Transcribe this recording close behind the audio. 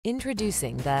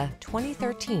Introducing the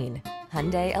 2013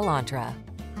 Hyundai Elantra.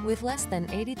 With less than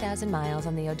 80,000 miles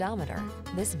on the odometer,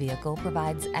 this vehicle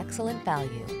provides excellent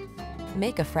value.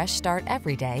 Make a fresh start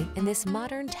every day in this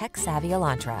modern tech-savvy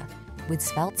Elantra. With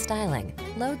svelte styling,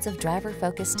 loads of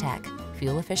driver-focused tech,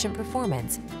 fuel-efficient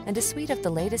performance, and a suite of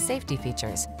the latest safety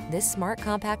features, this smart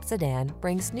compact sedan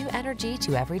brings new energy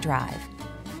to every drive.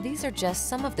 These are just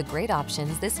some of the great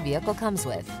options this vehicle comes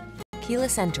with: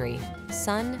 keyless entry,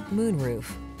 sun,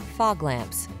 moonroof, fog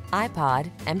lamps,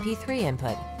 iPod, MP3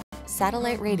 input,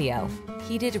 satellite radio,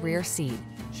 heated rear seat,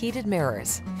 heated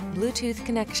mirrors, Bluetooth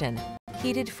connection,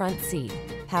 heated front seat,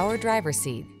 power driver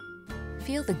seat.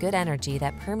 Feel the good energy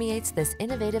that permeates this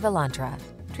innovative Elantra.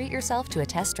 Treat yourself to a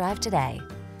test drive today.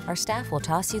 Our staff will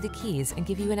toss you the keys and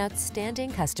give you an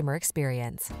outstanding customer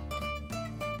experience.